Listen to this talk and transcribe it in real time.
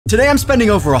Today I'm spending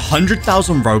over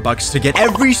 100,000 Robux to get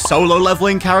every solo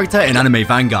leveling character in anime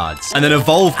vanguards, and then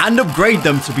evolve and upgrade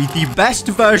them to be the best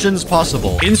versions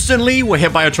possible. Instantly, we're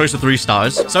hit by a choice of 3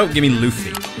 stars, so give me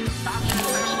Luffy.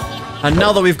 And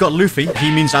now that we've got Luffy, he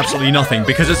means absolutely nothing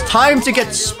because it's time to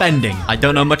get spending. I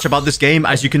don't know much about this game.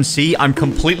 As you can see, I'm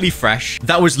completely fresh.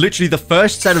 That was literally the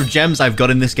first set of gems I've got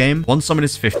in this game. One summon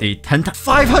is 50, 10 to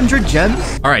 500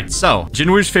 gems. All right, so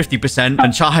Jinwoo's 50%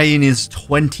 and Chahayin is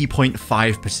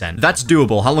 20.5%. That's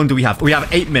doable. How long do we have? We have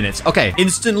 8 minutes. Okay,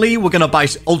 instantly, we're going to buy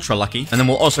Ultra Lucky, and then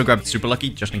we'll also grab Super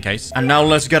Lucky just in case. And now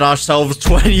let's get ourselves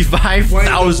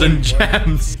 25,000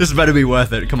 gems. This better be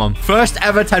worth it. Come on. First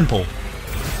ever 10 pull.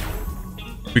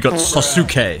 We got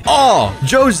Sasuke. Oh,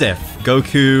 Joseph.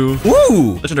 Goku.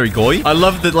 Ooh, legendary Goi. I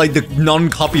love the, like, the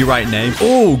non-copyright name.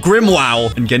 Ooh,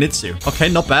 Grimwow and Genitsu. Okay,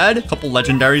 not bad. Couple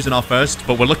legendaries in our first,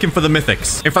 but we're looking for the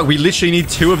mythics. In fact, we literally need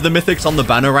 2 of the mythics on the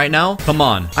banner right now. Come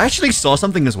on. I actually saw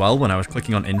something as well when I was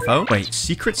clicking on info. Wait,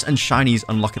 secrets and shinies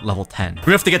unlock at level 10.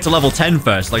 We have to get to level 10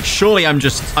 first. Like, surely I'm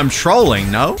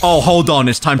trolling, no? Oh, hold on.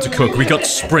 It's time to cook. We got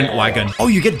Sprint Wagon. Oh,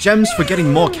 you get gems for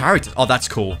getting more characters. Oh, that's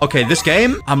cool. Okay, this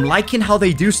game, I'm liking how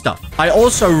they do stuff. I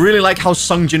also really like how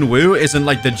Sung Jinwoo isn't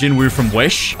like the Jinwoo from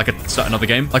Wish, like a certain other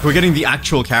game. Like, we're getting the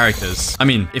actual characters. I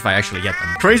mean, if I actually get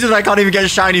them. Crazy that I can't even get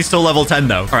shinies till level 10,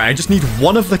 though. All right, I just need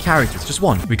one of the characters. Just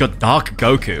one. We got Dark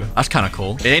Goku. That's kind of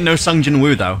cool. It ain't no Sung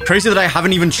Jinwoo, though. Crazy that I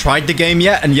haven't even tried the game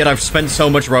yet, and yet I've spent so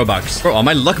much Robux. Bro, are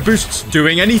my luck boosts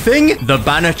doing anything? The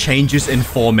banner changes in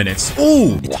 4 minutes.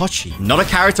 Ooh, Itachi. Not a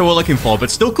character we're looking for,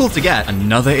 but still cool to get.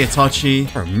 Another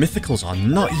Itachi. Bro, mythicals are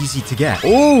not easy to get.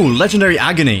 Ooh, Legendary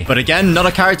Agony. But again, not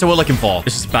a character we're looking for.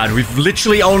 This is bad. We've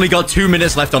literally only got 2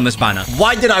 minutes left on this banner.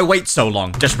 Why did I wait so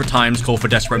long? Desperate times call for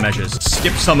desperate measures.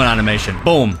 Skip summon animation.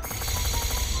 Boom.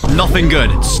 Nothing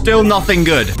good. Still nothing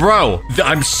good. Bro,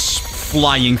 I'm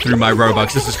flying through my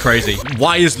Robux. This is crazy.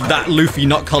 Why is that Luffy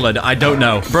not colored? I don't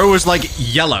know. Bro was like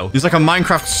yellow. He's like a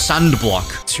Minecraft sand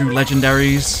block. 2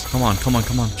 legendaries. Come on, come on,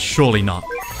 come on. Surely not.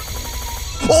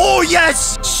 Oh,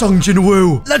 yes! Sung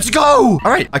Jinwoo. Let's go!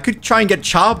 All right, I could try and get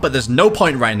Char, but there's no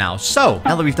point right now. So,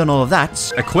 now that we've done all of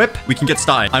that, equip, we can get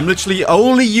started. I'm literally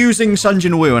only using Sung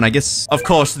Jinwoo, and I guess, of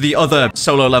course, the other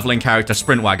solo leveling character,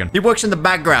 Sprint Wagon. He works in the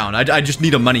background. I just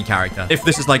need a money character. If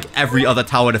this is like every other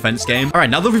tower defense game. All right,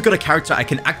 now that we've got a character I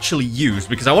can actually use,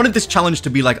 because I wanted this challenge to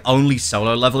be like only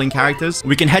solo leveling characters,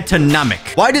 we can head to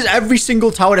Namek. Why does every single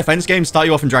tower defense game start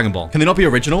you off in Dragon Ball? Can they not be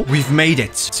original? We've made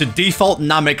it to default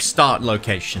Namek start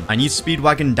location. I need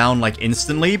Speedwagon down like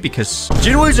instantly because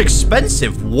Jinwoo is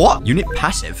expensive. What? Unit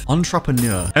passive.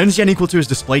 Entrepreneur. Earns yen equal to his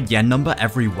displayed yen number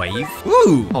every wave.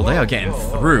 Ooh. Oh, they are getting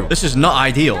through. This is not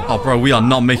ideal. Oh, bro, we are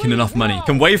not making enough money.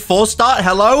 Can wave 4 start?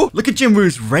 Hello? Look at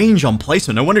Jinwoo's range on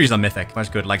placement. No wonder he's a mythic. That's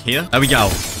good. Like here. There we go.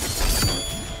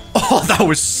 Oh, that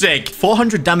was sick.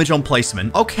 400 damage on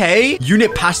placement. Okay.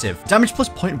 Unit passive. Damage plus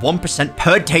 0.1%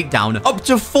 per takedown. Up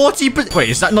to 40%. Wait,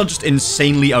 is that not just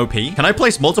insanely OP? Can I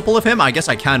place multiple of him? I guess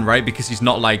I can, right? Because he's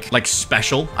not like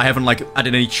special. I haven't like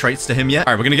added any traits to him yet.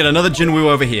 All right, we're going to get another Jinwoo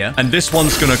over here. And this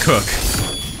one's going to cook.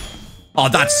 Oh,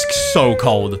 that's so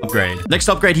cold. Upgrade. Next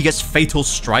upgrade, he gets Fatal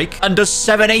Strike and does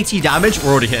 780 damage.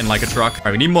 We're already hitting like a truck. All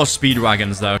right, we need more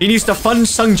Speedwagons, though. He needs to fund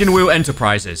Sung Jinwoo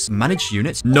Enterprises. Manage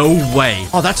units? No way.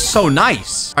 Oh, that's so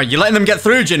nice. All right, you're letting them get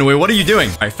through, Jinwoo. What are you doing?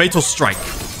 All right, Fatal Strike.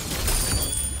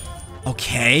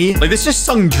 Okay. Like, this just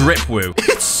Sung Dripwoo.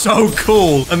 It's so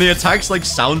cool. And the attacks, like,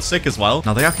 sound sick as well.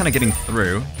 Now, they are kind of getting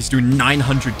through. He's doing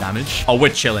 900 damage. Oh, we're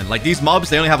chilling. Like, these mobs,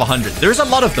 they only have 100. There's a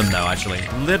lot of them, though, actually.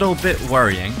 A little bit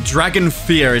worrying. Dragon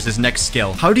Fear is his next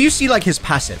skill. How do you see, like, his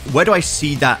passive? Where do I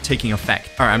see that taking effect?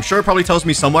 All right, I'm sure it probably tells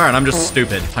me somewhere, and I'm just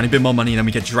stupid. Tiny bit more money, and then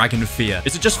we get Dragon Fear.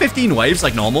 Is it just 15 waves,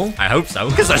 like normal? I hope so.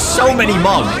 Because there's so many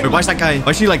mobs. Wait, why is that guy? Why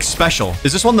is he, like, special?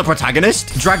 Is this one the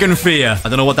protagonist? Dragon Fear. I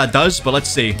don't know what that does, but let's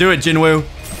see. Do it, Jinwoo.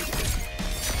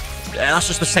 That's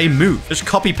just the same move. Just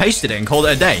copy-pasted it and called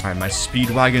it a day. All right, my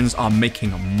Speedwagons are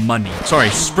making money. Sorry,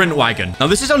 Sprint Wagon. Now,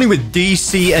 this is only with D,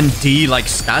 C, and D, like,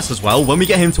 stats as well. When we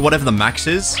get him to whatever the max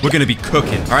is, we're going to be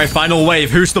cooking. All right, final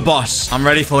wave. Who's the boss? I'm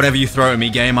ready for whatever you throw at me,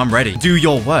 game. I'm ready. Do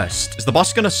your worst. Is the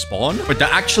boss going to spawn? But they're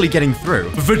actually getting through.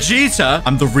 Vegeta?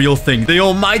 I'm the real thing. The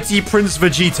almighty Prince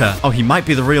Vegeta. Oh, he might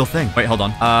be the real thing. Wait, hold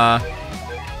on.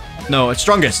 No, it's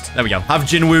strongest. There we go. Have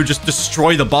Jinwoo just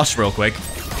destroy the boss real quick.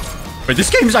 Wait, this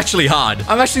game's actually hard.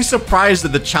 I'm actually surprised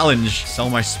at the challenge. Sell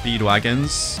my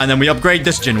Speedwagons. And then we upgrade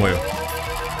this Jinwoo.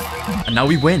 And now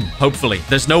we win. Hopefully.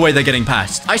 There's no way they're getting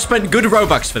past. I spent good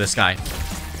Robux for this guy.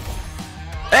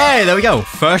 Hey, there we go.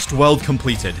 First world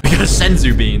completed. We got a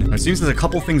Senzu bean. It seems there's a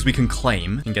couple things we can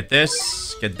claim. We can get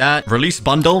this, get that. Release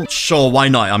bundle. Sure, why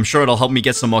not? I'm sure it'll help me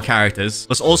get some more characters.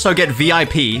 Let's also get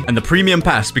VIP and the premium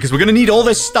pass because we're going to need all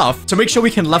this stuff to make sure we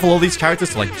can level all these characters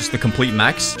to like just the complete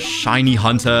max. Shiny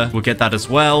Hunter. We'll get that as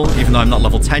well, even though I'm not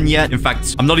level 10 yet. In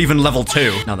fact, I'm not even level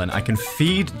 2. Now then, I can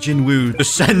feed Jinwoo the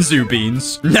Senzu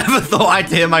beans. Never thought I'd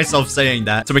hear myself saying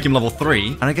that to make him level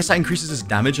 3. And I guess that increases his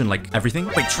damage and like everything.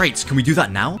 Wait, traits. Can we do that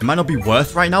now? It might not be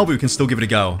worth right now, but we can still give it a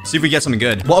go. See if we get something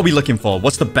good. What are we looking for?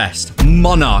 What's the best?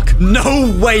 Monarch.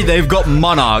 No way they've got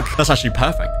Monarch. That's actually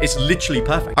perfect. It's literally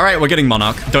perfect. All right, we're getting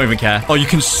Monarch. Don't even care. Oh, you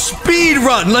can speed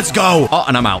run. Let's go. Oh,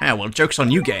 and I'm out. Yeah, well, joke's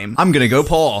on you, game. I'm gonna go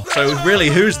poor. So really,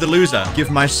 who's the loser? Give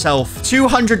myself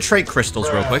 200 trait crystals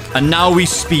real quick. And now we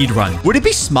speed run. Would it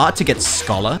be smart to get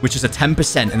Scholar, which is a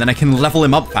 10%, and then I can level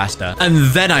him up faster, and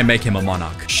then I make him a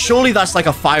Monarch? Surely that's like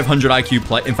a 500 IQ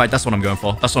play. In fact, that's what I'm going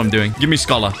for. That's what I'm doing. Give me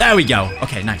Scholar. There we go.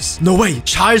 Okay, nice. No way.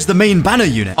 Chai's the main banner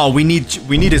unit. Oh, we need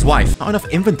his wife. Not enough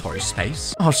inventory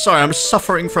space. Oh, sorry. I'm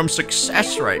suffering from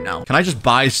success right now. Can I just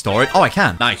buy storage? Oh, I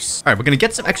can. Nice. All right, we're going to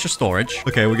get some extra storage.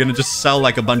 Okay, we're going to just sell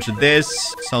like a bunch of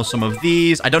this. Sell some of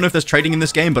these. I don't know if there's trading in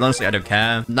this game, but honestly, I don't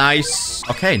care. Nice.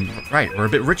 Okay, right. We're a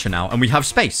bit richer now, and we have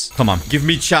space. Come on. Give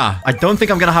me Cha. I don't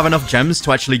think I'm going to have enough gems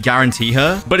to actually guarantee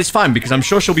her, but it's fine because I'm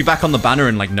sure she'll be back on the banner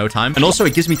in like no time. And also,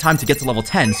 it gives me time to get to level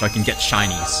 10 so I can get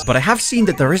shinies. But I have seen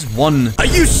that there is one. Are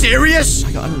you serious?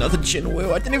 I got another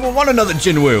Jinwoo. I didn't even want another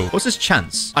Jinwoo. What's his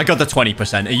chance? I got the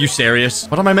 20%. Are you serious?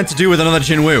 What am I meant to do with another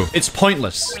Jinwoo? It's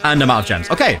pointless. And I'm out of gems.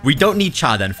 Okay, we don't need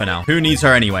Cha then for now. Who needs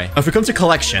her anyway? If we come to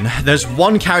collection, there's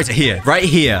one character here, right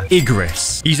here,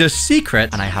 Igris. He's a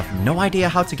secret, and I have no idea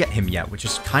how to get him yet, which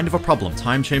is kind of a problem.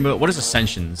 Time chamber. What is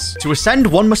ascensions? To ascend,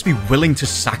 one must be willing to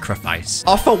sacrifice.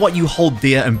 Offer what you hold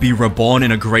dear and be reborn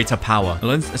in a greater power.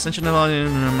 Ascension.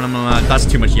 That's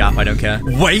too much yap. I don't care.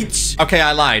 Wait. Okay,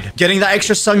 I lied. Getting that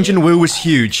extra Sung Jinwoo was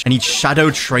huge. I need shadow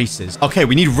traces. Okay,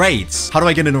 we need raids. How do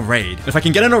I get in a raid? If I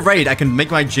can get in a raid, I can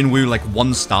make my Jinwoo like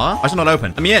 1 star. Why is it not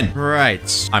open? Let me in.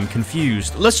 Right. I'm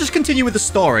confused. Let's just continue with the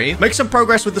story. Make some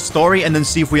progress with the story and then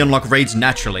see if we unlock raids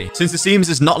naturally. Since it seems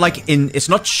it's not like it's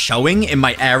not showing in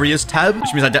my areas tab,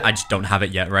 which means I just don't have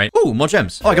it yet, right? Ooh, more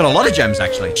gems. Oh, I got a lot of gems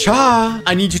actually. Cha.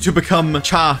 I need you to become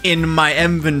Cha in my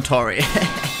inventory.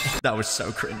 That was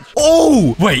so cringe.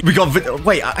 Oh, wait,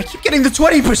 wait, I keep getting the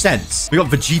 20%. We got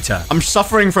Vegeta. I'm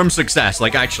suffering from success,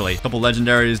 like actually. Couple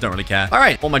legendaries, don't really care. All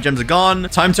right, all my gems are gone.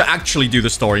 Time to actually do the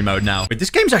story mode now. Wait,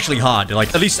 this game's actually hard.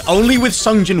 Like, at least only with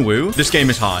Sung Jinwoo, this game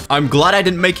is hard. I'm glad I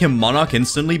didn't make him Monarch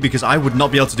instantly because I would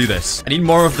not be able to do this. I need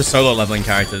more of the solo leveling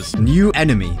characters. New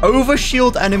enemy.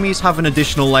 Overshield enemies have an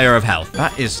additional layer of health.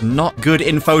 That is not good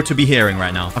info to be hearing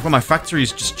right now. I've got my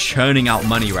factories just churning out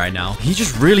money right now. He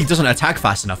just really doesn't attack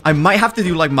fast enough. I might have to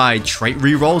do like my trait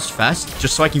rerolls first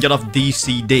just so I can get off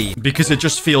DCD because it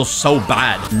just feels so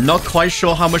bad. Not quite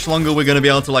sure how much longer we're going to be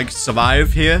able to like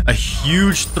survive here. A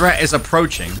huge threat is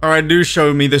approaching. All right, do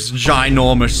show me this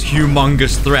ginormous,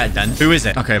 humongous threat then. Who is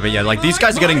it? Okay, but yeah, like these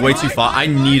guys are getting way too far. I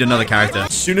need another character.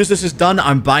 As soon as this is done,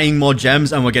 I'm buying more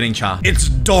gems and we're getting Cha. It's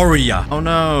Doria. Oh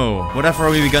no. Whatever are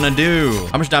we going to do?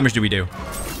 How much damage do we do?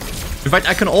 In fact,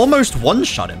 I can almost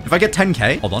one-shot him. If I get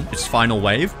 10k, hold on, it's final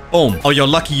wave. Boom. Oh, you're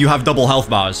lucky you have double health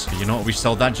bars. You know what? We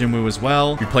sold that Jinwoo as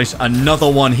well. We place another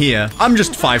one here. I'm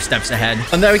just 5 steps ahead.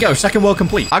 And there we go. Second world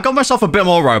complete. I got myself a bit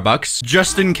more Robux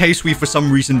just in case we, for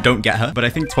some reason, don't get her. But I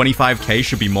think 25k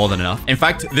should be more than enough. In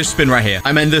fact, this spin right here.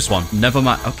 I meant this one. Never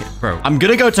mind. Okay, bro. I'm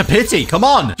gonna go to Pity. Come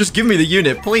on. Just give me the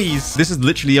unit, please. This is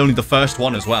literally only the first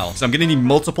one as well. So I'm gonna need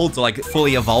multiple to like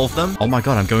fully evolve them. Oh my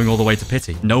god, I'm going all the way to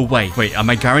Pity. No way. Wait, am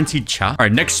I guaranteed Cha? All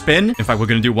right, next spin. In fact, we're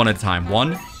going to do one at a time.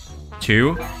 1,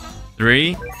 2,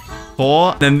 3,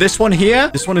 4. Then this one here.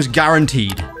 This one is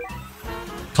guaranteed.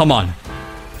 Come on.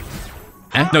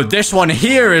 No, this one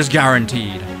here is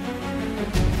guaranteed.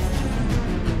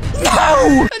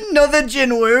 No! Another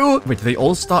Jinwoo. Wait, do they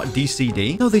all start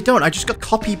DCD? No, they don't. I just got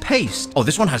copy paste. Oh,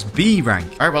 this one has B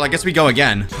rank. All right, well, I guess we go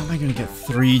again. How am I going to get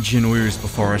 3 Jinwoos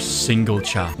before a single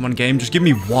Cha? Come on, game. Just give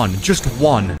me 1. Just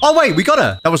 1. Oh, wait, we got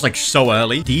her. That was like so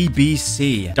early.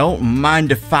 DBC. Don't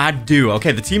mind if I do.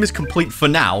 Okay, the team is complete for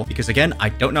now because again, I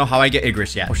don't know how I get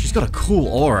Igris yet. Oh, she's got a cool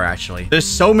aura, actually. There's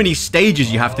so many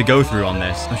stages you have to go through on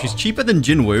this. Oh, she's cheaper than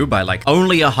Jinwoo by like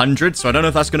only 100. So I don't know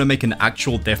if that's going to make an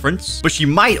actual difference, but she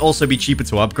might also be cheaper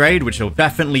to upgrade, which will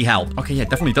definitely help. Okay, yeah, it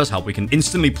definitely does help. We can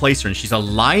instantly place her and she's a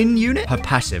line unit. Her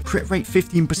passive crit rate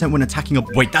 15% when attacking up.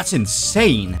 Wait, that's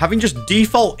insane. Having just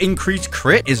default increased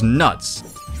crit is nuts.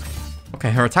 Okay,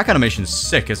 her attack animation is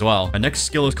sick as well. Her next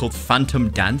skill is called Phantom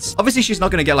Dance. Obviously, she's not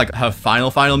going to get like her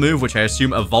final move, which I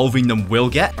assume evolving them will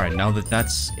get. All right, now that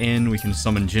that's in, we can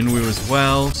summon Jinwoo as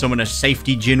well. Summon a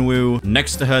safety Jinwoo.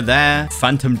 Next to her there,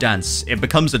 Phantom Dance. It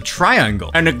becomes a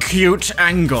triangle. An acute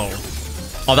angle.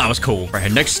 Oh, that was cool. Right, her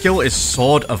next skill is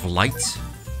Sword of Light.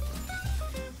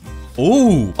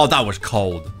 Ooh. Oh, that was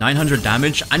cold. 900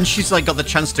 damage. And she's like got the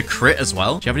chance to crit as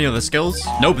well. Do you have any other skills?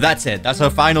 Nope, that's it. That's her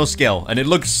final skill. And it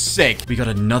looks sick. We got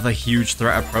another huge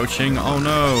threat approaching. Oh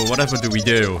no. Whatever do we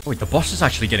do? Wait, the boss is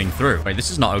actually getting through. Wait, this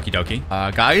is not okie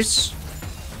dokie. Guys.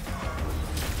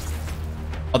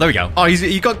 Oh, there we go. Oh,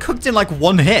 he got cooked in like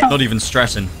one hit. Not even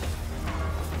stressing.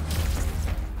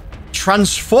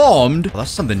 Transformed. Oh,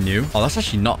 that's something new. Oh, that's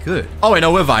actually not good. Oh, wait,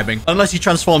 no, we're vibing. Unless he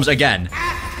transforms again.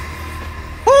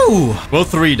 Woo! Well,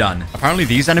 3 done. Apparently,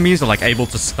 these enemies are like able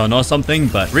to stun or something,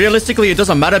 but realistically, it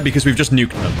doesn't matter because we've just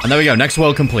nuked them. And there we go. Next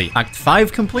world complete. Act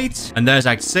 5 complete. And there's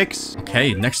Act 6.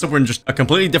 Okay, next up, we're in just a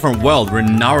completely different world. We're in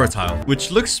Naruto,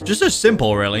 which looks just as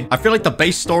simple, really. I feel like the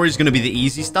base story is going to be the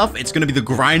easy stuff. It's going to be the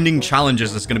grinding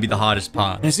challenges that's going to be the hardest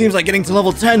part. And it seems like getting to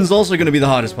level 10 is also going to be the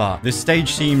hardest part. This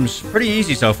stage seems pretty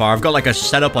easy so far. I've got like a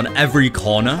setup on every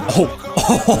corner.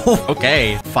 Oh,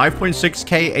 okay.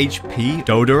 5.6k HP.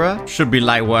 Dodora should be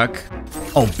light work.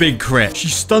 Oh, big crit. She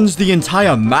stuns the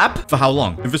entire map? For how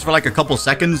long? If it's for like a couple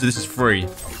seconds, this is free.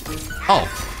 Oh,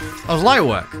 that was light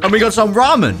work. And we got some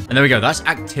ramen. And there we go. That's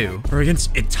Act 2. We're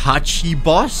against Itachi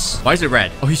boss. Why is it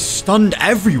red? Oh, he stunned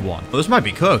everyone. Well, this might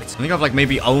be cooked. I think I've like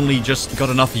maybe only just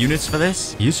got enough units for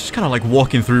this. He's just kind of like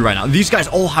walking through right now. These guys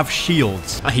all have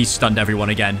shields. He stunned everyone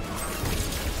again.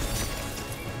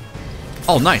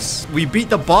 Oh, nice. We beat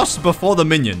the boss before the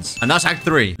minions. And that's Act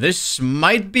 3. This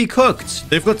might be cooked.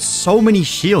 They've got so many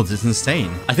shields. It's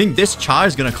insane. I think this char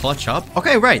is going to clutch up.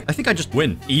 Okay, right. I think I just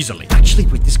win easily. Actually,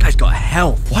 wait, this guy's got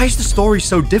health. Why is the story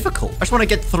so difficult? I just want to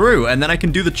get through and then I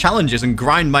can do the challenges and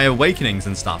grind my awakenings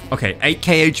and stuff. Okay,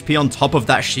 8k HP on top of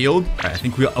that shield. All right, I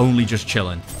think we're only just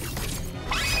chilling.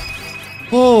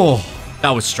 Oh... that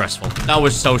was stressful. That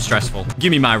was so stressful. Give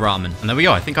me my ramen. And there we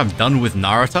go. I think I'm done with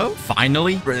Naruto.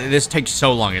 Finally. This takes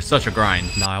so long. It's such a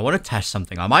grind. Now, I want to test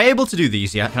something. Am I able to do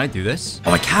these yet? Can I do this?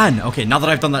 Oh, I can. Okay, now that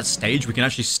I've done that stage, we can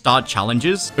actually start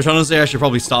challenges. Which honestly, I should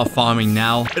probably start farming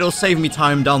now. It'll save me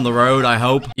time down the road, I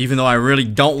hope. Even though I really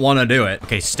don't want to do it.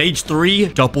 Okay, stage 3,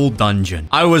 double dungeon.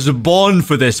 I was born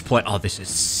for this play. Oh, this is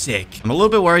sick. I'm a little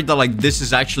bit worried that like this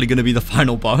is actually going to be the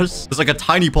final boss. There's like a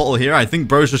tiny portal here. I think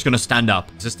bro's just going to stand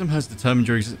up. The system has determined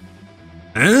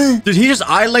did he just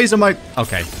eye laser my...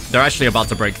 Okay, they're actually about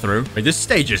to break through. Wait, this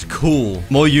stage is cool.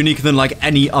 More unique than like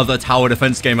any other tower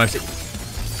defense game I've seen.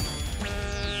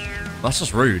 That's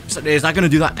just rude. Is that going to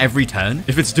do that every turn?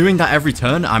 If it's doing that every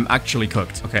turn, I'm actually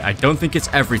cooked. Okay, I don't think it's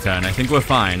every turn. I think we're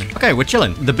fine. Okay, we're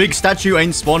chilling. The big statue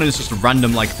ain't spawning. It's just a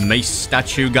random, like, mace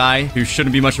statue guy who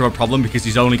shouldn't be much of a problem because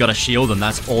he's only got a shield and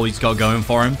that's all he's got going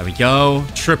for him. There we go.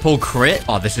 Triple crit.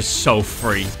 Oh, this is so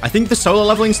free. I think the solo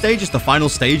leveling stage is the final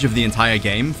stage of the entire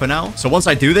game for now. So once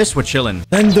I do this, we're chilling.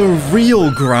 Then the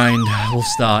real grind will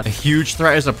start. A huge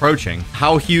threat is approaching.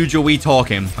 How huge are we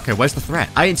talking? Okay, where's the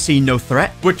threat? I ain't seen no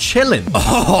threat. We're chilling.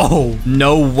 Oh,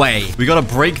 no way. We gotta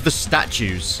break the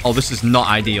statues. Oh, this is not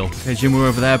ideal. Okay, Jinwoo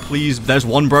over there, please. There's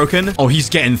one broken. Oh, he's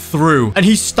getting through. And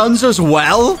he stuns as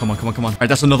well. Come on, come on, come on. All right,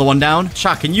 that's another one down.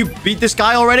 Sha, can you beat this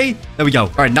guy already? There we go.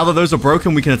 All right, now that those are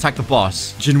broken, we can attack the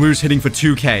boss. Jinwoo's hitting for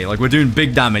 2k. Like, we're doing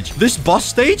big damage. This boss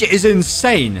stage is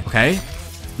insane. Okay.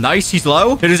 Nice. He's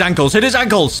low. Hit his ankles. Hit his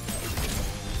ankles.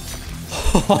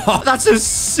 That's a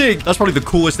sick. That's probably the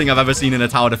coolest thing I've ever seen in a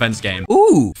tower defense game.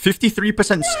 Ooh,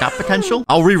 53% stat potential.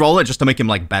 I'll re-roll it just to make him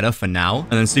like better for now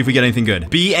and then see if we get anything good.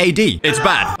 BAD. It's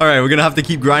bad. All right, we're gonna have to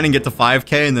keep grinding, get to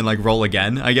 5k and then like roll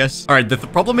again, I guess. All right, the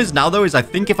problem is now though is I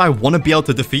think if I want to be able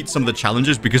to defeat some of the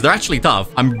challenges because they're actually tough,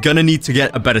 I'm gonna need to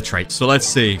get a better trait. So let's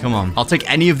see. Come on. I'll take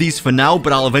any of these for now,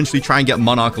 but I'll eventually try and get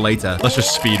Monarch later. Let's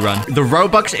just speed run. The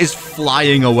Robux is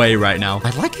flying away right now.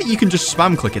 I like that you can just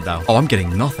spam click it though. Oh, I'm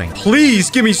getting nothing. Please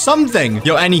give me something.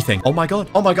 Yo, anything. Oh my god.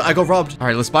 Oh my god. I got robbed. All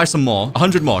right, let's buy some more.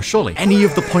 100 more, surely. Any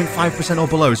of the 0.5% or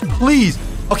belows, please.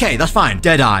 Okay, that's fine.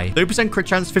 Deadeye. 30% crit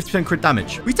chance, 50% crit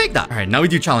damage. We take that. All right, now we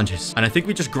do challenges. And I think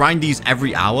we just grind these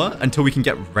every hour until we can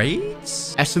get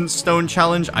raids. Essence Stone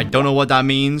challenge. I don't know what that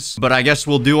means, but I guess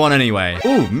we'll do one anyway.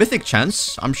 Ooh, mythic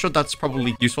chance. I'm sure that's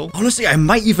probably useful. Honestly, I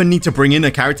might even need to bring in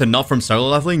a character not from solo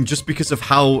leveling just because of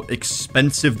how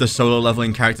expensive the solo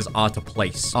leveling characters are to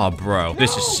place. Oh, bro.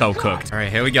 This is so cooked. All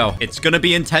right, here we go. It's gonna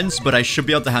be intense, but I should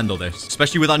be able to handle this,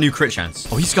 especially with our new crit chance.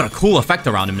 Oh, he's got a cool effect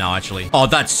around him now, actually. Oh,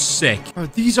 that's sick. Bro,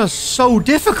 These are so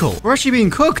difficult. We're actually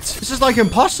being cooked. This is like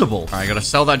impossible. All right, I gotta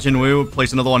sell that Jinwoo.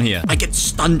 Place another one here. I get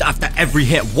stunned after every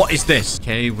hit. What is this?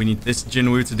 Okay, we need this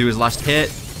Jinwoo to do his last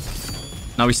hit.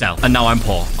 Now we sell. And now I'm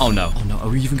poor. Oh, no. Oh, no. Are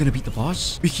we even going to beat the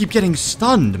boss? We keep getting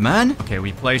stunned, man. Okay,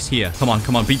 we place here. Come on,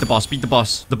 come on. Beat the boss. Beat the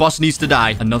boss. The boss needs to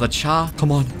die. Another Cha.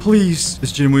 Come on. Please.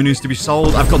 This Jinwoo needs to be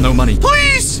sold. I've got no money.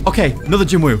 Please. Okay, another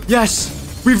Jinwoo. Yes.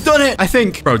 We've done it, I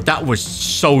think. Bro, that was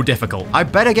so difficult. I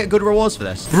better get good rewards for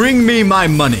this. Bring me my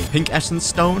money. Pink essence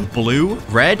stone, blue,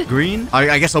 red, green.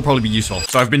 I guess they'll probably be useful.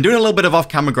 So I've been doing a little bit of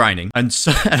off-camera grinding, and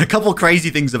a couple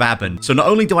crazy things have happened. So not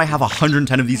only do I have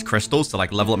 110 of these crystals to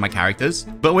like level up my characters,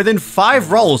 but within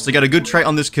 5 rolls to get a good trait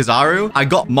on this Kizaru, I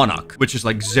got Monarch, which is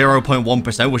like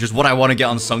 0.1%, which is what I want to get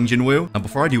on Sung Jinwoo. And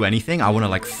before I do anything, I want to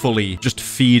like fully just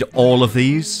feed all of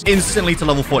these instantly to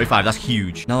level 45. That's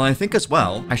huge. Now I think as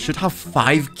well, I should have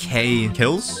 5k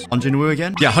kills on Jinwoo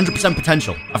again. Yeah, 100%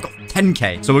 potential. I've got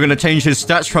 10k. So we're going to change his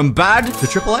stats from bad to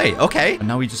AAA. Okay. And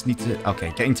now we just need to... Okay,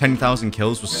 getting 10,000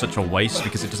 kills was such a waste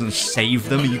because it doesn't save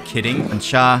them. Are you kidding? And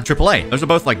Cha, AAA. Those are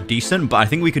both like decent, but I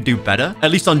think we could do better.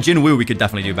 At least on Jinwoo, we could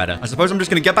definitely do better. I suppose I'm just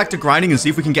going to get back to grinding and see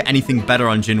if we can get anything better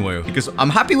on Jinwoo, because I'm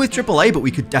happy with AAA, but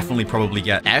we could definitely probably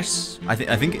get S.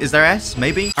 I think, is there S?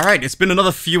 Maybe? All right, it's been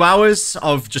another few hours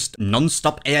of just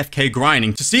non-stop AFK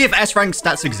grinding to see if S rank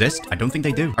stats exist. I don't think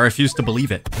they do. I refuse to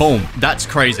believe it. Boom. That's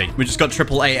crazy. We just got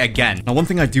AAA again. Now, one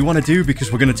thing I do want to do,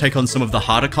 because we're going to take on some of the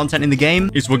harder content in the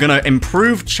game, is we're going to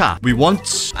improve Cha. We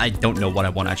want... I don't know what I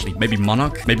want, actually. Maybe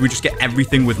Monarch. Maybe we just get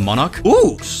everything with Monarch.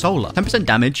 Ooh, Solar. 10%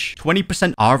 damage.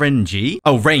 20% RNG.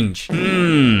 Oh, range.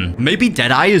 Maybe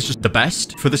Deadeye is just the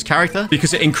best for this character,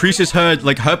 because it increases her...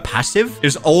 Like, her passive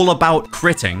is all about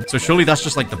critting. So surely that's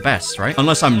just, like, the best, right?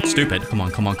 Unless I'm stupid. Come on,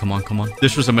 come on, come on, come on.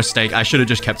 This was a mistake. I should have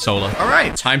just kept Solar. All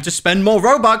right. Time to spend more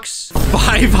Robux.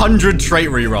 500 trait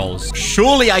rerolls.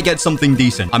 Surely I get something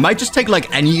decent. I might just take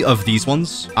like any of these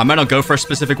ones. I might not go for a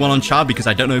specific one on Cha because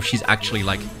I don't know if she's actually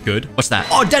like good. What's that?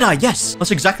 Oh, Deadeye. Yes.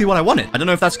 That's exactly what I wanted. I don't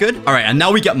know if that's good. All right. And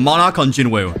now we get Monarch on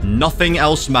Jinwoo. Nothing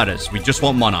else matters. We just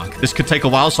want Monarch. This could take a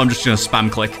while, so I'm just going to spam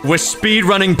click. We're speed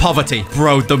running poverty.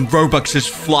 Bro, the Robux is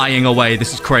flying away.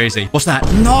 This is crazy. What's that?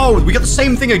 No, we got the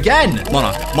same thing again.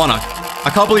 Monarch. Monarch. I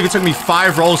can't believe it took me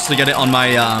 5 rolls to get it on my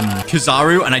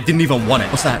Kizaru, and I didn't even want it.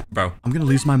 What's that? Bro, I'm gonna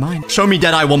lose my mind. Show me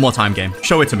Deadeye one more time, game.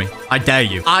 Show it to me. I dare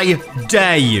you. I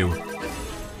dare you.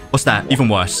 What's that? Even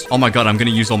worse. Oh my god, I'm gonna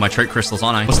use all my trait crystals,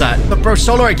 aren't I? What's that? But bro,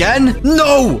 Solar again?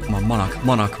 No! Come on, Monarch,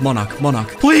 Monarch, Monarch, Monarch.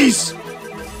 Please!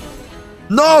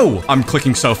 No! I'm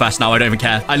clicking so fast now, I don't even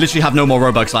care. I literally have no more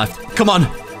Robux left. Come on.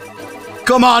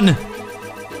 Come on!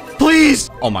 Please!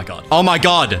 Oh my god. Oh my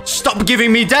god. Stop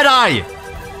giving me Deadeye!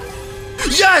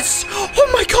 Yes!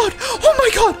 Oh my god! Oh my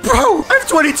god! Bro, I have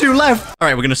 22 left! All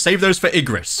right, we're gonna save those for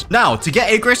Igris. Now, to get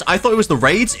Igris, I thought it was the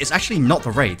raids. It's actually not the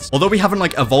raids. Although we haven't,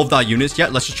 like, evolved our units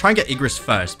yet, let's just try and get Igris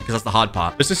first, because that's the hard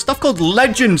part. There's this stuff called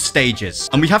legend stages,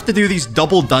 and we have to do these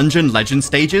double dungeon legend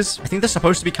stages. I think they're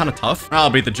supposed to be kind of tough. I'll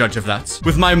be the judge of that.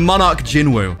 With my Monarch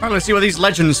Jinwoo. All right, let's see what these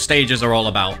legend stages are all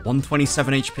about.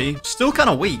 127 HP. Still kind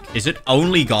of weak. Is it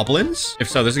only goblins? If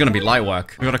so, this is gonna be light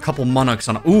work. We got a couple Monarchs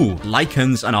on... Ooh,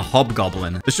 Lycans and a Hobgoblin.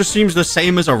 This just seems the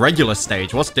same as a regular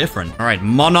stage. What's different? All right,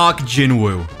 Monarch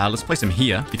Jinwoo. Let's place him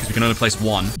here because we can only place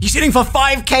one. He's hitting for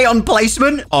 5k on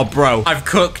placement. Oh, bro, I've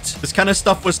cooked. This kind of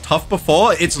stuff was tough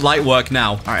before. It's light work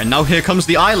now. All right, and now here comes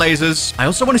the eye lasers. I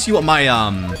also want to see what my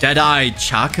Deadeye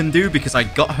Cha can do because I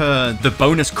got her the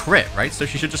bonus crit, right? So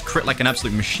she should just crit like an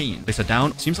absolute machine. Place her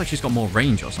down. Seems like she's got more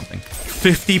range or something.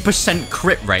 50%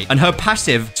 crit rate. And her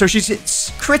passive, so she's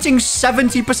critting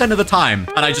 70% of the time.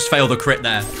 And I just failed the crit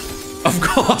there. Of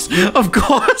course, of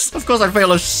course. Of course, I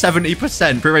fail a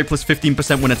 70%. Crit rate plus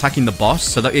 15% when attacking the boss,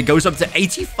 so that it goes up to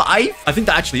 85. I think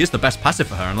that actually is the best passive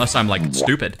for her, unless I'm, like,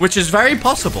 stupid. Which is very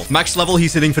possible. Max level,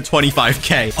 he's hitting for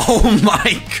 25k. Oh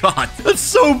my god. That's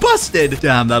so busted.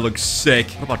 Damn, that looks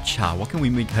sick. What about Cha? What can we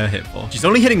make her hit for? She's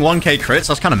only hitting 1k crits.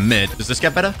 That's kind of mid. Does this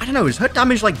get better? I don't know. Is her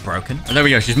damage, like, broken? And there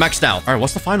we go. She's maxed out. All right,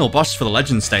 what's the final boss for the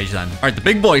legend stage, then? All right, the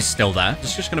big boy's still there.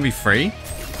 This is just gonna be free.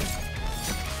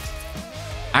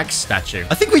 Axe statue.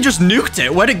 I think we just nuked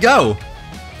it. Where'd it go?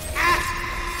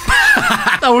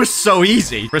 That was so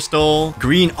easy. Crystal,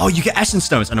 green. Oh, you get essence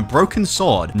stones and a broken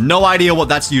sword. No idea what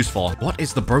that's used for. What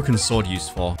is the broken sword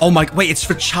used for? Oh my, wait, it's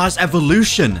for Cha's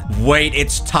evolution. Wait,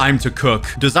 it's time to cook.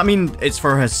 Does that mean it's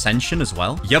for her ascension as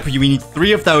well? Yep, we need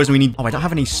 3 of those and we need... Oh, I don't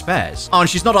have any spares. Oh, and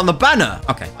she's not on the banner.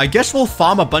 Okay, I guess we'll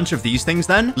farm a bunch of these things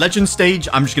then. Legend stage,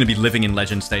 I'm just gonna be living in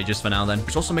legend stages for now then.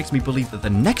 Which also makes me believe that the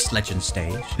next legend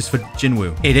stage is for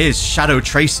Jinwoo. It is Shadow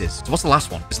Traces. So what's the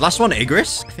last one? Is the last one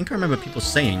Igris? I think I remember people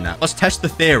saying that. Let's test the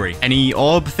theory. Any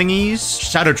orb thingies?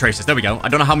 Shadow traces. There we go. I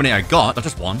don't know how many I got. That's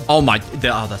just one. Oh my.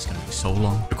 Oh, that's going to be so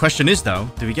long. The question is, though,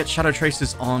 do we get shadow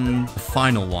traces on the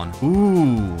final one?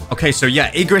 Ooh. Okay, so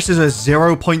yeah, Igris is a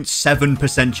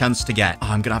 0.7% chance to get. Oh,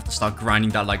 I'm going to have to start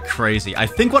grinding that like crazy. I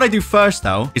think what I do first,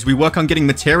 though, is we work on getting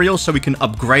materials so we can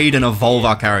upgrade and evolve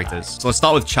our characters. So let's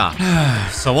start with Cha.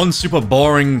 So one super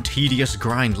boring, tedious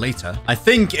grind later. I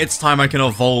think it's time I can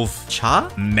evolve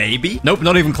Cha? Maybe? Nope,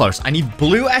 not even close. I need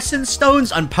blue essence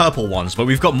stones and purple ones, but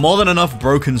we've got more than enough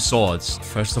broken swords.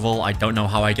 First of all, I don't know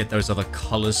how I get those other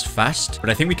colors fast, but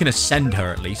I think we can ascend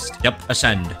her at least. Yep,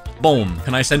 ascend. Boom.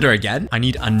 Can I send her again? I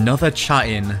need another Cha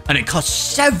in, and it costs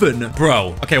 7,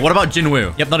 bro. Okay, what about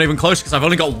Jinwoo? Yep, not even close because I've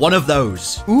only got one of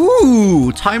those.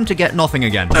 Ooh, time to get nothing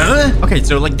again. Okay,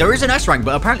 so like there is an S rank,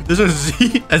 but apparently there's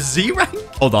a Z rank.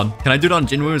 Hold on. Can I do it on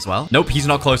Jinwoo as well? Nope, he's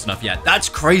not close enough yet. That's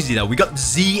crazy though. We got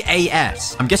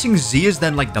ZAS. I'm guessing Z is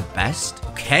then like the best.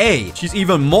 Okay, she's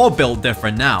even more built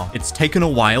different now. It's taken a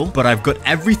while, but I've got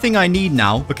everything I need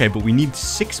now. Okay, but we need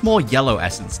 6 more yellow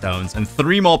essence stones and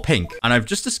 3 more pink. And I've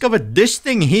just discovered this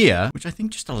thing here, which I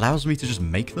think just allows me to just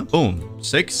make them. Boom.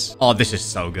 6. Oh, this is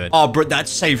so good. Oh, bro, that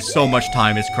saves so much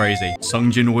time. It's crazy.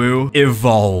 Sung Jinwoo,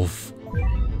 evolve.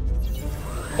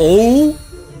 Oh,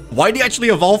 why did he actually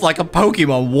evolve like a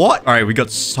Pokemon? What? All right, we got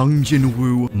Sung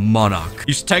Jinwoo Monarch.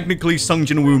 He's technically Sung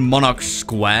Jinwoo Monarch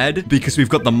squared because we've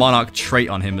got the Monarch trait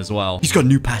on him as well. He's got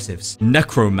new passives.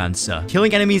 Necromancer.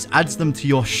 Killing enemies adds them to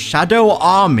your shadow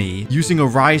army. Using a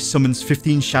rise summons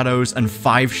 15 shadows and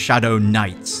 5 shadow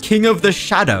knights. King of the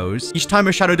shadows. Each time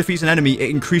a shadow defeats an enemy,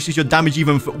 it increases your damage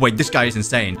even for... Wait, this guy is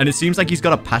insane. And it seems like he's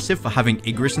got a passive for having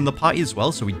Igris in the party as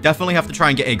well. So we definitely have to try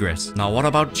and get Igris. Now, what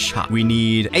about Cha? We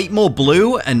need 8 more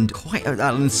blue and quite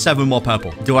 7 more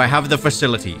purple. Do I have the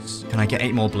facilities? Can I get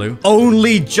 8 more blue?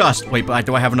 Only just. Wait, but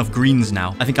do I have enough greens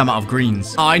now? I think I'm out of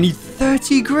greens. Oh, I need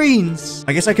 30 greens.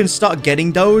 I guess I can start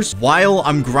getting those while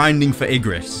I'm grinding for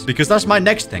Igris, because that's my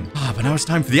next thing. But now it's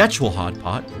time for the actual hard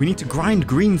part. We need to grind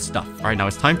green stuff. All right, now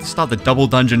it's time to start the double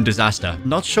dungeon disaster.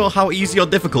 Not sure how easy or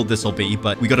difficult this will be,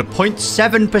 but we got a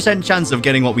 0.7% chance of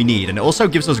getting what we need, and it also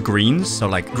gives us greens, so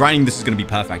like grinding this is going to be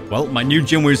perfect. Well, my new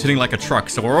Jinwoo is hitting like a truck,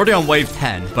 so we're already on wave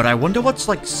 10, but I wonder what's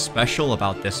like special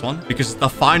about this one, because it's the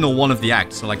final one of the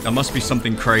act, so like there must be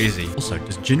something crazy. Also,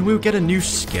 does Jinwoo get a new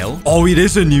skill? Oh, it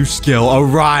is a new skill.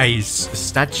 Arise. The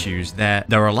statues,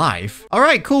 they're alive. All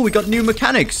right, cool. We got new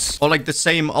mechanics, or like the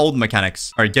same old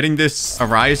mechanics. All right, getting this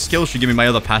Arise skill should give me my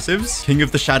other passives. King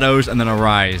of the Shadows and then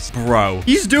Arise. Bro,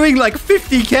 he's doing like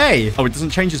 50k. Oh, it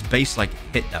doesn't change his base like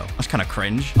hit though. That's kind of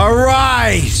cringe.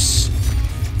 Arise.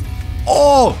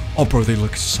 Oh, bro, they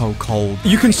look so cold.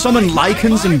 You can summon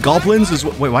lichens and goblins as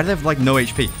well. Wait, why do they have like no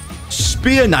HP?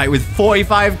 Spear Knight with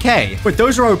 45k. Wait,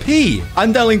 those are OP.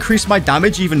 And they'll increase my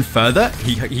damage even further.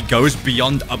 He goes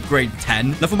beyond upgrade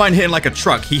 10. Never mind hitting like a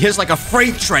truck. He hits like a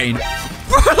freight train.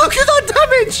 Bro, look at that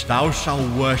damage. Thou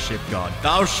shalt worship God.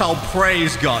 Thou shalt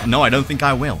praise God. No, I don't think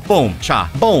I will. Boom.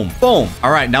 Cha. Boom. Boom.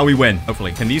 All right, now we win.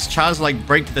 Hopefully. Can these Chas like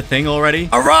break the thing already?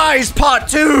 Arise part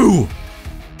 2.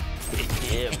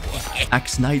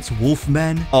 Axe Knights,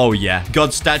 Wolfmen. Oh, yeah.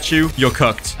 God statue, you're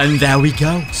cooked. And there we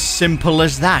go. Simple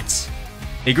as that.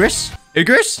 Igris?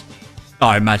 Igris? Oh,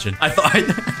 imagine. I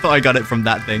thought I got it from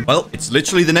that thing. Well, it's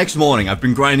literally the next morning. I've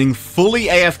been grinding fully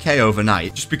AFK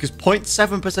overnight just because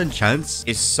 0.7% chance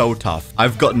is so tough.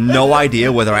 I've got no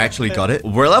idea whether I actually got it.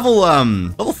 We're level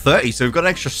 30, so we've got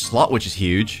an extra slot, which is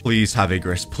huge. Please have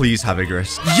Igris. Please have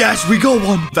Igris. Yes, we got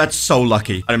one. That's so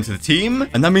lucky. Add him to the team,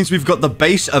 and that means we've got the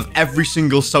base of every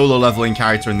single solo leveling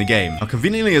character in the game. Now,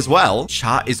 conveniently as well,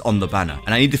 Cha is on the banner,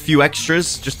 and I need a few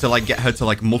extras just to like get her to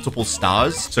like multiple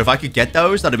stars. So if I could get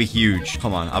those, that'd be huge.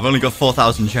 Come on, I've only got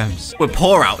 4,000 gems. We're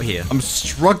poor out here. I'm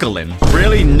struggling.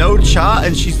 Really? No Cha,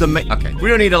 and she's the main... Okay, we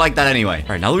don't need it like that anyway. All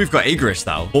right, now that we've got Igris,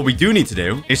 though, what we do need to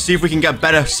do is see if we can get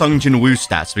better Sung Jinwoo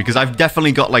stats, because I've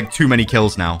definitely got, like, too many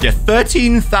kills now. Yeah,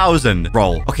 13,000.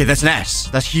 Roll. Okay, that's an S.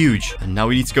 That's huge. And now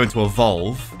we need to go into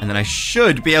Evolve, and then I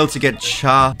should be able to get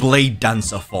Cha Blade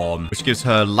Dancer form, which gives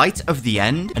her Light of the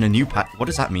End and a new pack. What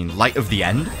does that mean? Light of the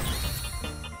End?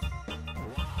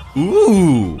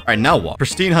 Ooh. All right, now what?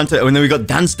 Pristine Hunter. Oh, and then we got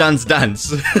Dance, Dance,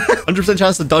 Dance. 100%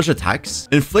 chance to dodge attacks.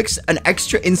 Inflicts an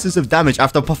extra instance of damage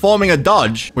after performing a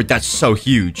dodge. Wait, that's so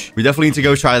huge. We definitely need to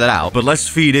go try that out. But let's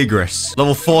feed Igris.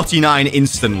 Level 49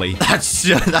 instantly. That's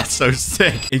so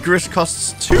sick. Igris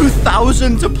costs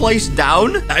 2,000 to place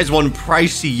down. That is one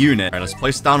pricey unit. All right, let's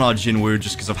place down our Jinwoo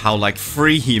just because of how, like,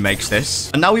 free he makes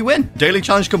this. And now we win. Daily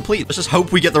challenge complete. Let's just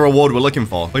hope we get the reward we're looking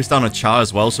for. Place down a Cha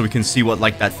as well so we can see what,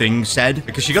 like, that thing said.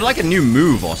 Because she got like a new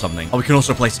move or something. Oh, we can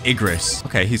also place Igris.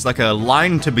 Okay, he's like a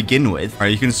line to begin with. All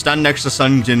right, you can stand next to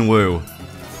Sung Jinwoo.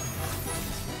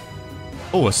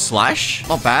 Oh, a slash?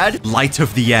 Not bad. Light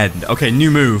of the end. Okay,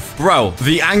 new move. Bro,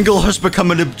 the angle has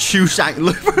become an obtuse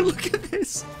angle. Look at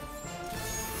this.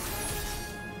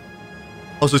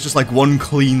 Oh, so it's just like one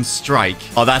clean strike.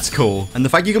 Oh, that's cool. And the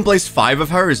fact you can place 5 of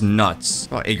her is nuts.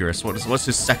 Oh, Igris, what's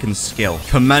his second skill?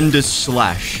 Commander's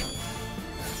Slash.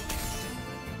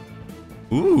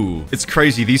 Ooh, it's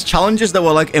crazy. These challenges that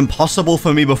were like impossible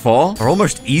for me before are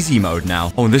almost easy mode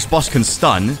now. Oh, and this boss can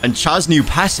stun. And Cha's new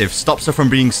passive stops her from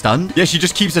being stunned. Yeah, she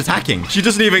just keeps attacking. She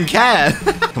doesn't even care.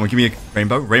 Come on, give me a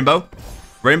rainbow. Rainbow.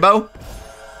 Rainbow.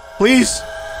 Please.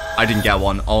 I didn't get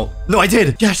one. Oh, no, I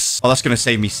did. Yes. Oh, that's going to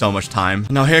save me so much time.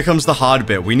 Now, here comes the hard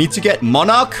bit. We need to get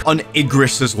Monarch on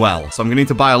Igris as well. So I'm going to need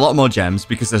to buy a lot more gems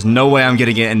because there's no way I'm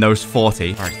getting it in those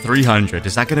 40. All right, 300.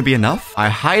 Is that going to be enough? I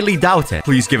highly doubt it.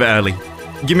 Please give it early.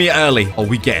 Give me it early. Oh,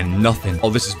 we getting nothing.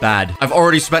 Oh, this is bad. I've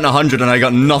already spent 100 and I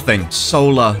got nothing.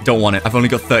 Solar. Don't want it. I've only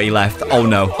got 30 left. Oh,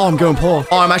 no. Oh, I'm going poor.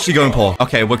 Oh, I'm actually going poor.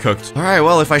 Okay, we're cooked. All right,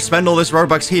 well, if I spend all this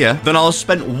Robux here, then I'll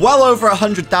spend well over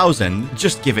 100,000.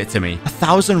 Just give it to me.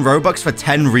 1,000 Robux for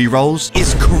 10 rerolls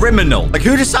is criminal. Like,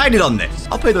 who decided on this?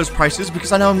 I'll pay those prices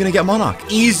because I know I'm going to get Monarch.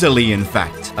 Easily, in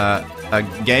fact.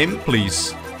 Game,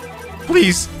 please.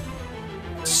 Please.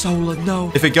 Solar,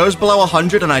 no. If it goes below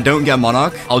 100 and I don't get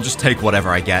Monarch, I'll just take whatever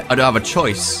I get. I don't have a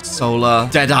choice. Solar,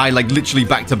 Deadeye, like literally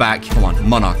back to back. Come on,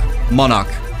 Monarch, Monarch,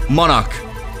 Monarch.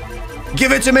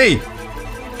 Give it to me.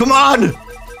 Come on,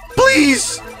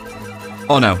 please.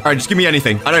 Oh, no. All right, just give me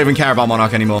anything. I don't even care about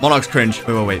Monarch anymore. Monarch's cringe.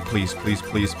 Wait. Please, please,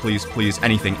 please, please, please.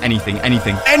 Anything, anything,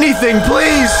 anything. Anything,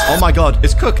 please! Oh, my God.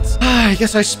 It's cooked. I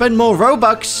guess I spend more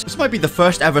Robux. This might be the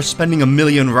first ever spending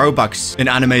 1,000,000 Robux in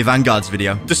Anime Vanguards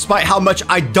video. Despite how much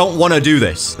I don't want to do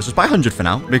this. Let's just buy 100 for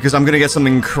now, because I'm going to get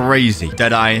something crazy.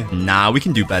 Deadeye. Nah, we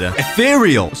can do better.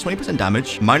 Ethereal. It's 20%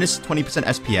 damage, minus 20%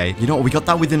 SPA. You know what? We got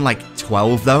that within, like,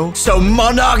 12, though. So,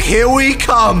 Monarch, here we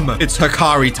come. It's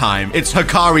Hikari time. It's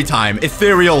Hikari time.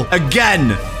 Ethereal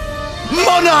again.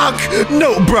 Monarch!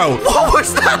 No, bro. What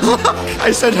was that look?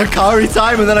 I said Hikari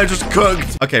time and then I just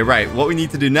cooked. Okay, right. What we need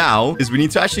to do now is we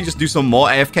need to actually just do some more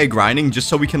AFK grinding just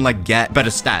so we can, like, get better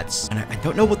stats. And I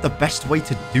don't know what the best way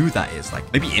to do that is.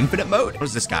 Like, maybe infinite mode? What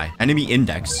is this guy? Enemy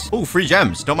index. Oh, free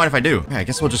gems. Don't mind if I do. Okay, I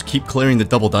guess we'll just keep clearing the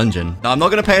double dungeon. Now, I'm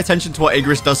not going to pay attention to what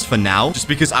Igris does for now, just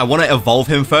because I want to evolve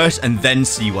him first and then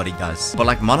see what he does. But,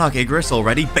 like, Monarch Igris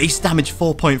already, base damage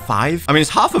 4.5. I mean, it's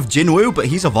half of Jinwoo, but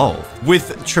he's evolved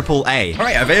with triple A. All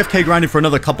right, I've AFK grinded for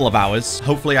another couple of hours.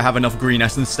 Hopefully, I have enough green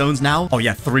essence stones now. Oh,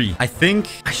 yeah, 3. I think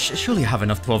I surely have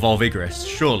enough to evolve Igris.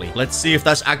 Surely. Let's see if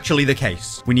that's actually the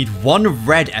case. We need 1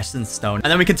 red essence stone, and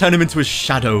then we can turn him into a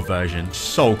shadow version.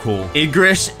 So cool.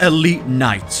 Igris Elite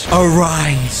Knight.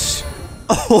 Arise.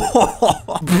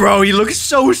 Oh, bro, he looks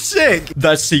so sick.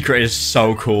 That secret is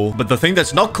so cool. But the thing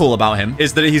that's not cool about him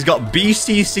is that he's got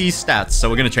BCC stats. So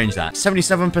we're going to change that.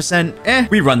 77%.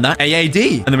 We run that. AAD.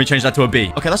 And then we change that to a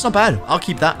B. Okay, that's not bad. I'll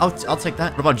keep that. I'll take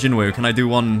that. What about Jinwoo? Can I do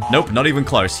one? Nope, not even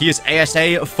close. He is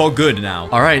ASA for good now.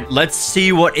 All right, let's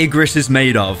see what Igris is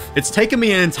made of. It's taken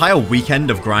me an entire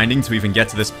weekend of grinding to even get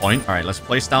to this point. All right, let's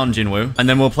place down Jinwoo. And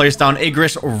then we'll place down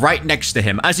Igris right next to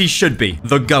him, as he should be.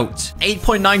 The GOAT.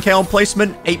 8.9k on placement.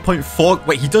 8.4.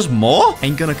 Wait, he does more?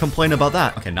 Ain't gonna complain about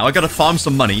that. Okay, now I gotta farm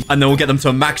some money and then we'll get them to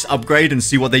a max upgrade and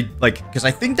see what they like, because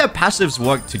I think their passives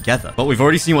work together. But we've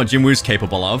already seen what Jinwoo's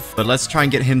capable of. But let's try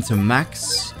and get him to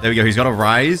max. There we go. He's got a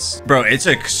rise. Bro, it's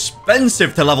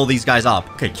expensive to level these guys up.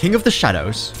 Okay, King of the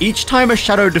Shadows. Each time a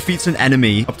shadow defeats an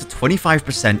enemy, up to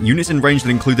 25%, units in range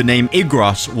that include the name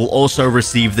Igros will also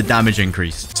receive the damage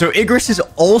increase. So Igris is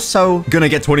also gonna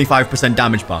get 25%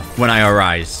 damage buff when I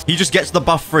arise. He just gets the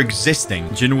buff for existing.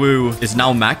 Jinwoo is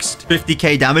now maxed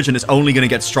 50k damage and it's only going to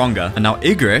get stronger. And now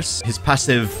Igris, his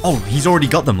passive, oh, he's already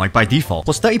got them like by default.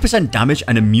 Plus 30% damage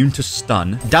and immune to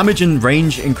stun. Damage in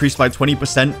range increased by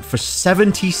 20% for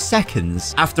 70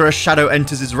 seconds after a shadow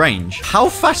enters his range. How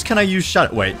fast can I use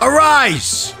shadow? Wait,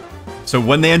 arise! So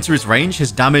when they enter his range,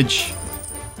 his damage,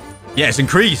 yeah, it's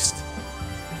increased.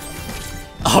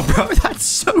 Oh, bro, that's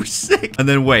so sick. And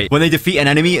then wait, when they defeat an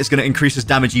enemy, it's going to increase his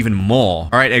damage even more.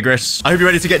 All right, Igris, I hope you're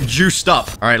ready to get juiced up.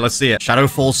 All right, let's see it.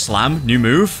 Shadowfall Slam, new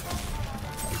move.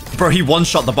 Bro, he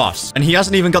one-shot the boss. And he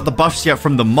hasn't even got the buffs yet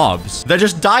from the mobs. They're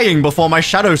just dying before my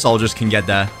shadow soldiers can get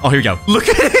there. Oh, here we go. Look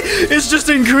at it. It's just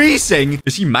increasing.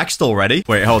 Is he maxed already?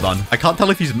 Wait, hold on. I can't tell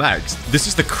if he's maxed. This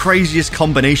is the craziest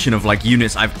combination of, like,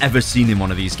 units I've ever seen in one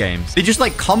of these games. They just,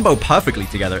 like, combo perfectly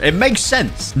together. It makes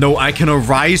sense. No, I can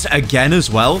arise again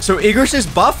as well. So Igris's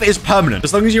buff is permanent.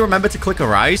 As long as you remember to click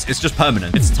arise, it's just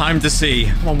permanent. It's time to see.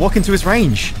 Come on, walk into his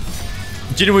range.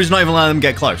 Jinwoo's not even letting them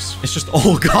get close. It's just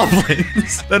all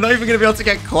goblins. They're not even going to be able to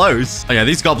get close. Oh, yeah,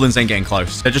 these goblins ain't getting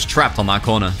close. They're just trapped on that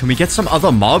corner. Can we get some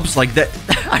other mobs? Like, that?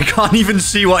 I can't even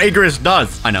see what Igris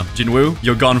does. I know. Jinwoo,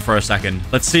 you're gone for a second.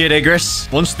 Let's see it,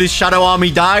 Igris. Once this shadow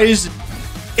army dies...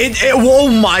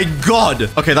 Oh my god.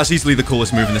 Okay, that's easily the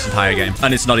coolest move in this entire game.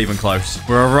 And it's not even close.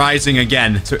 We're rising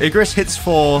again. So Igris hits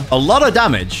for a lot of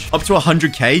damage. Up to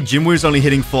 100k. Jinwoo's only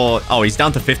hitting for... Oh, he's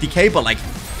down to 50k, but like...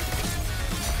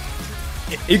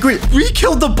 Igris, we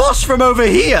killed the boss from over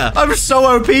here. I'm so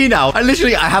OP now.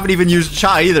 I haven't even used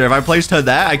Cha either. If I placed her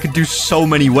there, I could do so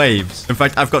many waves. In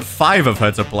fact, I've got 5 of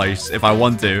her to place if I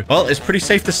want to. Well, it's pretty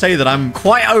safe to say that I'm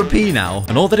quite OP now.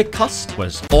 And all that it cost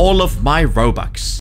was all of my Robux.